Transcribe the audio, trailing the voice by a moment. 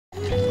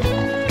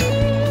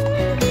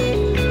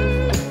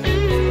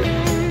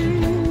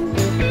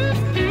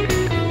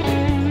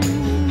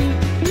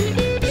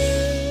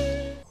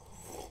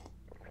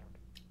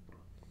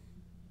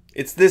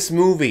It's this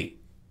movie.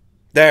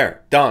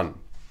 There, done.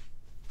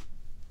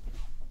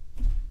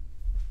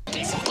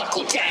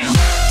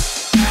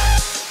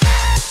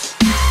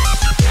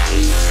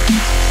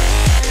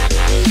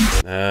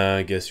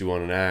 I guess you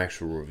want an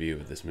actual review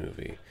of this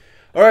movie.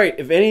 Alright,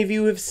 if any of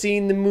you have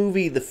seen the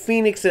movie The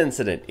Phoenix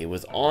Incident, it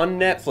was on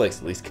Netflix,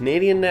 at least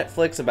Canadian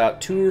Netflix, about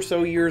 2 or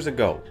so years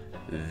ago.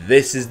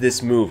 This is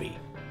this movie.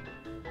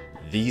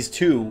 These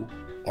two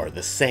are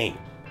the same.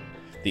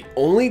 The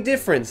only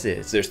difference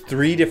is, there's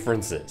 3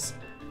 differences.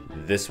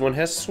 This one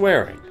has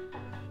swearing.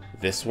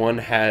 This one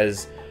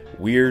has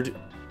weird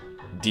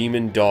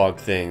demon dog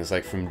things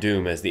like from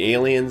Doom as the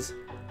aliens.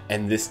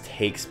 And this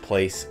takes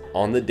place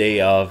on the day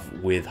of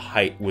with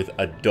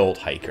adult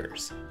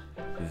hikers.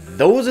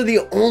 Those are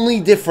the only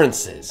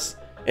differences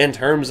in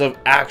terms of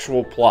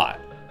actual plot.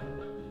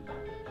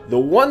 The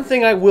one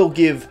thing I will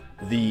give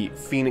the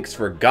Phoenix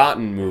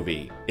Forgotten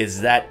movie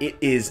is that it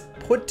is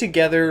put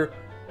together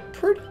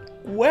pretty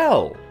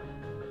well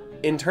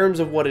in terms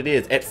of what it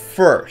is at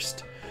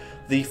first.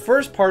 The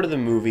first part of the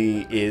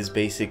movie is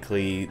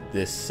basically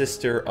this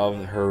sister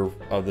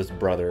of this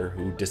brother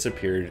who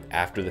disappeared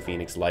after the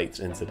Phoenix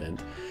Lights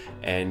incident,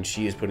 and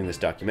she is putting this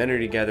documentary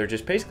together,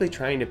 just basically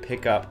trying to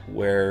pick up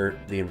where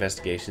the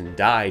investigation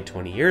died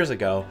 20 years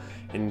ago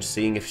and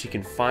seeing if she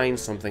can find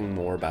something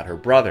more about her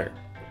brother.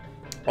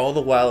 All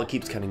the while, it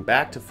keeps cutting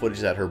back to footage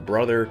that her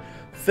brother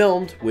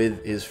filmed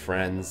with his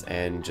friends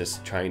and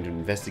just trying to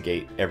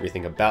investigate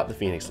everything about the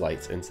Phoenix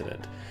Lights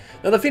incident.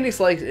 Now, the Phoenix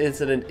Lights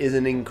incident is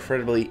an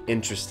incredibly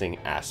interesting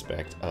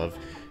aspect of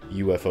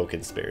UFO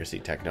conspiracy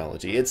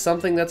technology. It's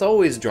something that's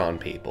always drawn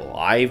people.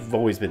 I've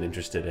always been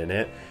interested in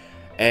it,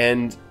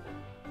 and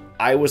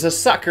I was a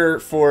sucker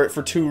for it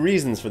for 2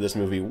 reasons for this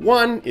movie.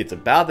 1, it's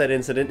about that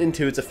incident, and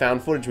 2, it's a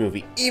found footage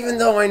movie. Even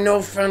though I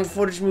know found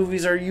footage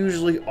movies are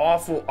usually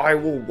awful, I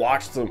will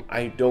watch them.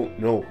 I don't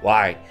know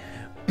why,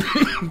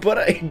 but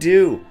I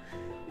do.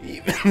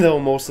 Even though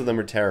most of them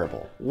are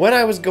terrible. When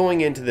I was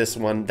going into this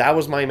one, that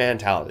was my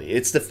mentality.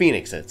 It's the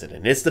Phoenix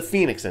Incident. It's the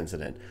Phoenix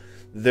Incident.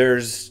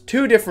 There's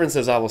 2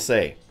 differences I will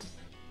say.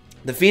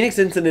 The Phoenix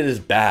Incident is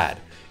bad.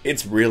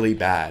 It's really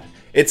bad.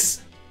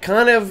 It's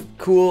kind of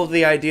cool,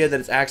 the idea that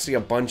it's actually a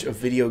bunch of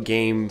video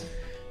game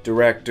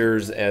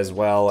directors as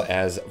well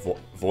as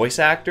voice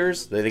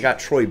actors. They got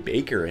Troy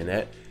Baker in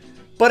it.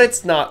 But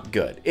it's not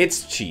good.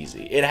 It's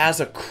cheesy. It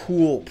has a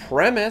cool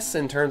premise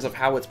in terms of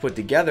how it's put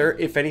together.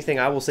 If anything,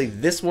 I will say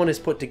this one is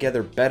put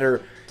together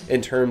better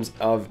in terms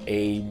of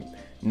a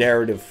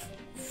narrative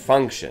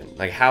function.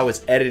 Like how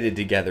it's edited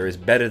together is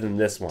better than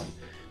this one.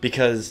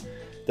 Because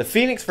the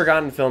Phoenix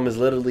Forgotten film is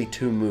literally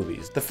 2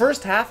 movies. The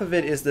first half of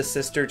it is the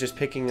sister just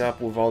picking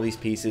up with all these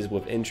pieces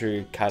with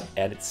intricate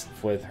edits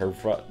with her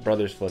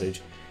brother's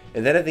footage.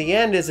 And then at the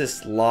end is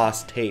this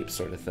lost tape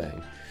sort of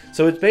thing.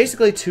 So it's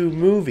basically 2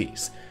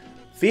 movies.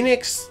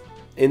 Phoenix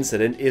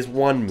Incident is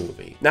 1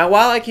 movie. Now,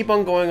 while I keep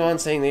on going on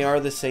saying they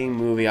are the same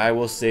movie, I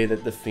will say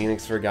that the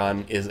Phoenix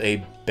Forgotten is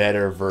a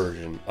better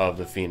version of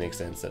the Phoenix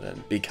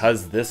Incident,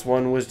 because this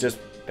one was just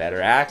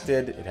better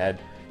acted. It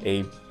had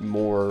a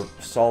more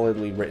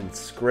solidly written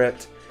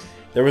script.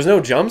 There was no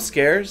jump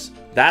scares.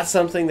 That's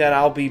something that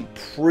I'm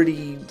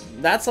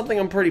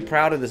pretty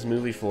proud of this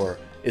movie for,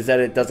 is that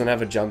it doesn't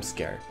have a jump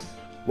scare.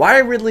 Why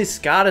Ridley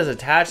Scott is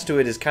attached to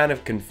it is kind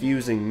of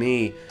confusing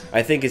me.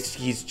 I think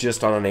he's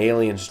just on an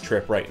aliens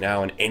trip right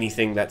now, and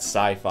anything that's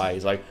sci-fi,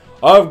 he's like,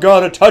 I've got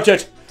to touch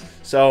it!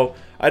 So,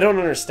 I don't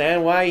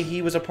understand why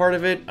he was a part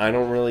of it. I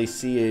don't really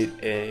see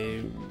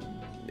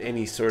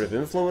any sort of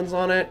influence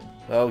on it.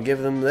 I'll give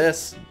them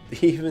this.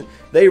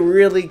 They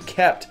really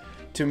kept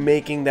to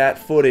making that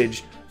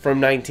footage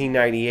from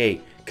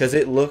 1998, because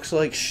it looks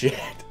like shit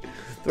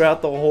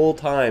throughout the whole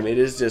time. It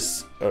is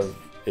just...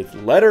 it's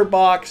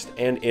letterboxed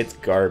and it's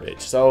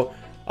garbage. So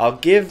I'll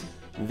give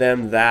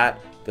them that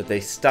they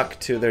stuck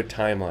to their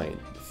timeline.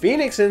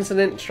 Phoenix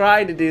Incident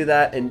tried to do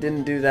that and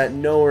didn't do that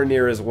nowhere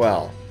near as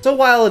well. So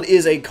while it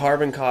is a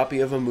carbon copy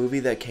of a movie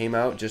that came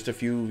out just a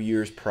few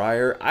years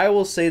prior, I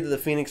will say that The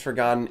Phoenix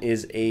Forgotten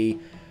is a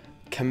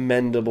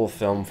commendable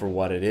film for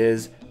what it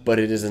is, but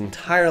it is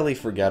entirely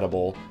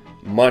forgettable,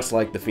 much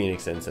like The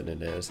Phoenix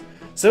Incident is.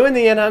 So in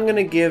the end, I'm going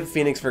to give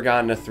Phoenix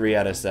Forgotten a 3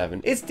 out of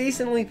 7. It's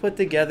decently put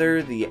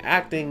together, the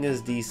acting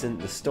is decent,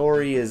 the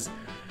story is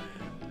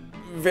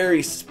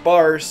very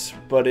sparse,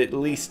 but at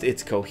least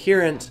it's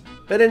coherent.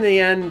 But in the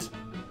end,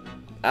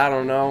 I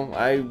don't know,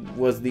 I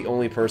was the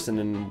only person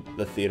in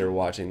the theater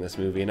watching this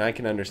movie, and I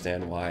can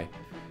understand why.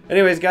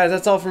 Anyways, guys,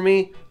 that's all for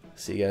me.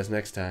 See you guys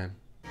next time.